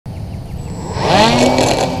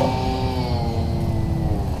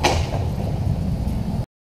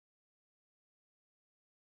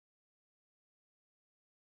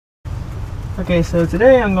Okay, so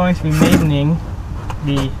today I'm going to be maidening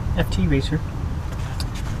the FT Racer.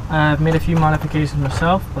 I've made a few modifications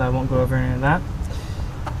myself, but I won't go over any of that.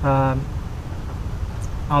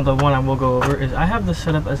 Although one I will go over is I have this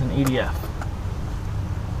set up as an EDF.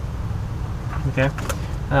 Okay,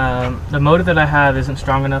 the motor that I have isn't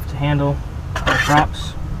strong enough to handle my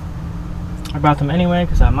props. I brought them anyway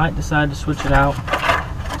because I might decide to switch it out,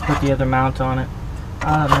 put the other mount on it.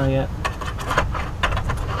 I don't know yet.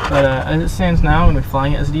 But as it stands now, I'm going to be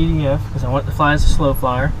flying it as an EDF because I want it to fly as a slow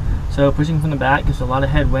flyer. So pushing from the back gives a lot of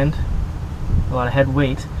headwind, a lot of head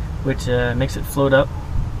weight, which makes it float up,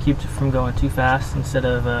 keeps it from going too fast instead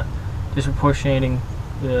of disproportionating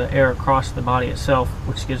the air across the body itself,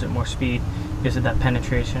 which gives it more speed, gives it that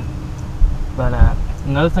penetration. But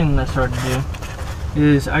another thing that I started to do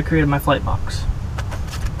is I created my flight box.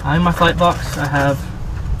 In my flight box I have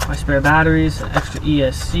my spare batteries, an extra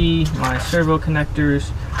ESC, my servo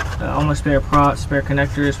connectors, all my spare props, spare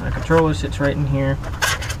connectors, my controller sits right in here,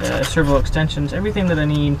 servo extensions, everything that I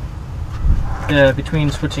need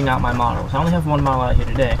between switching out my models. I only have one model out here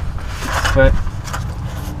today, but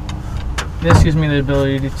this gives me the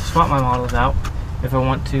ability to swap my models out if I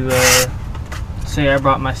want to. Say I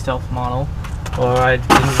brought my stealth model, or I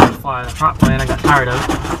didn't want to fly the prop plane, I got tired of it,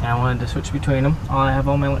 and I wanted to switch between them. I have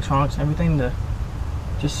all my electronics and everything to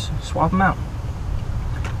just swap them out.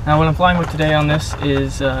 Now what I'm flying with today on this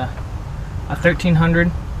is a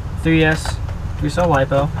 1300 3S 3-cell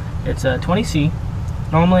LiPo. It's a 20C.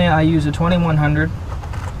 Normally I use a 2100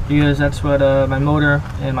 because that's what my motor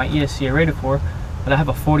and my ESC are rated for, but I have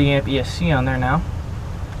a 40 amp ESC on there now,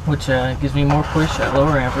 which gives me more push at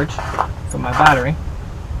lower amperage for my battery.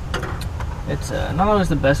 It's not always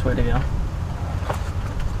the best way to go,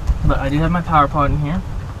 but I do have my power pod in here,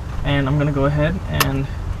 and I'm gonna go ahead and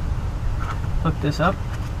hook this up.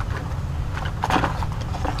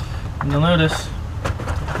 And you'll notice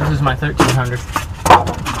this is my 1300,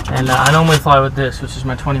 and I normally fly with this, which is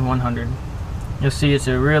my 2100. You'll see it's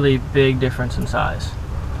a really big difference in size.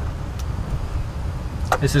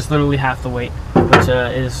 This is literally half the weight, which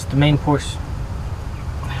is the main portion.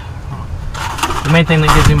 The main thing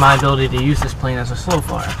that gives me my ability to use this plane as a slow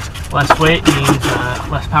flyer. Less weight means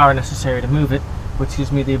less power necessary to move it, which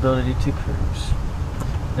gives me the ability to cruise.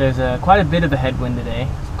 There's quite a bit of a headwind today,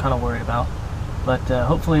 I'm kind of worried about, but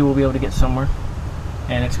hopefully we'll be able to get somewhere,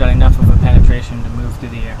 and it's got enough of a penetration to move through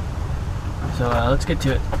the air. So let's get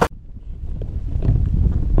to it.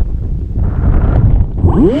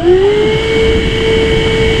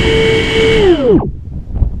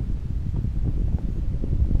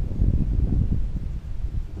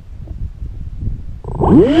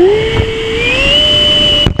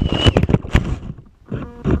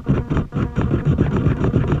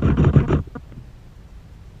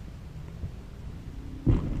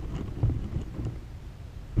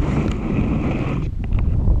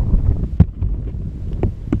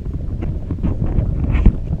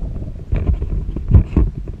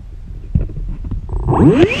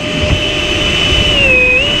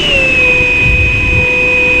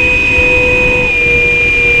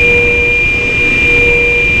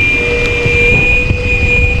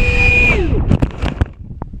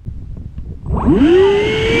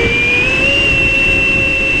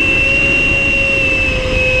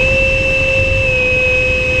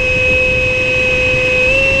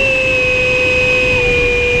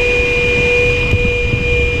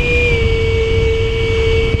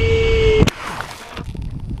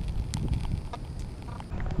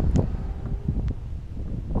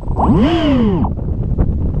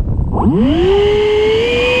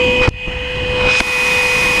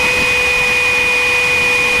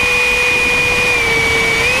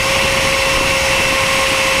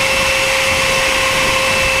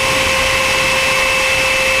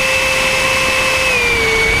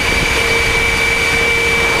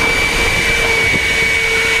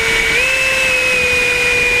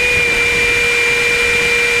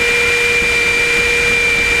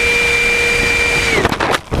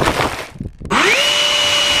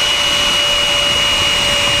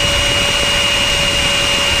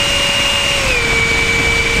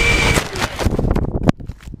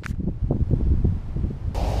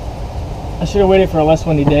 I should have waited for a less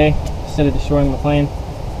windy day instead of destroying the plane.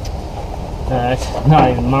 It's not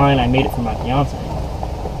even mine, I made it for my fiance.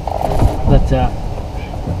 But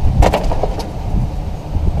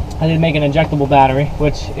I did make an injectable battery,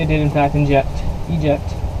 which it did in fact eject.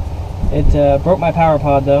 It broke my power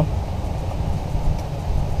pod though,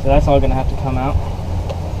 so that's all gonna have to come out.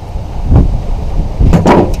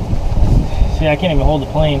 See, I can't even hold the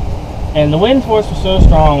plane. And the wind force was so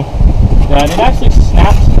strong that it actually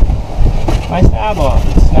snapped my stab off.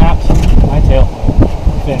 It snapped my tail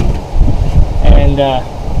fin, and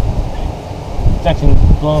it's actually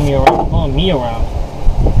blowing me around.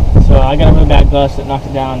 So I got a really bad gust that knocked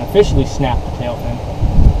it down and officially snapped the tail fin.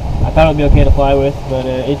 I thought it would be okay to fly with, but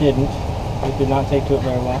it didn't. It did not take to it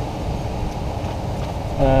very well.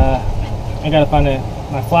 I gotta find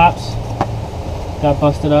my flaps. Got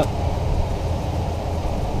busted up.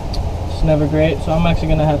 It's never great, so I'm actually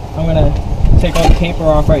gonna take all the paper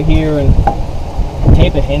off right here and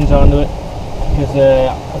tape a hinge onto it, because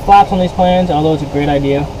the flaps on these planes, although it's a great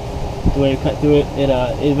idea, the way you cut through it, it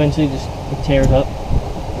eventually just tears up,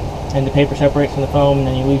 and the paper separates from the foam, and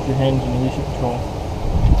then you lose your hinge and you lose your control.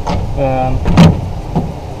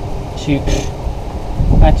 Shoot,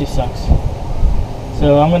 that just sucks.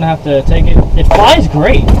 So I'm gonna have to take it. It flies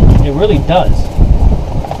great, it really does,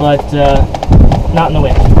 but not in the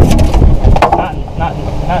wind. Not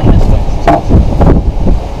in this wind.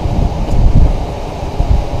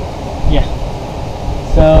 Yeah.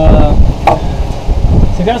 So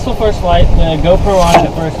successful first flight. The GoPro on it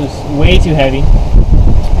at first was way too heavy,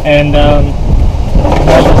 and I'm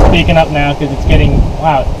just speaking up now because it's getting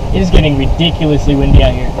it is getting ridiculously windy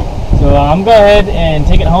out here. So I'm gonna go ahead and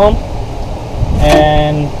take it home,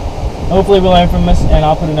 and hopefully we'll learn from this, and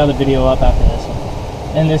I'll put another video up after this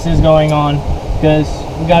one. And this is going on because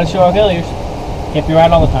we gotta show our failures. Can't be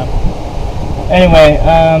right all the time. Anyway,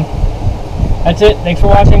 that's it. Thanks for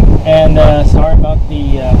watching, and sorry about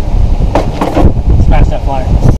the smash that flyer.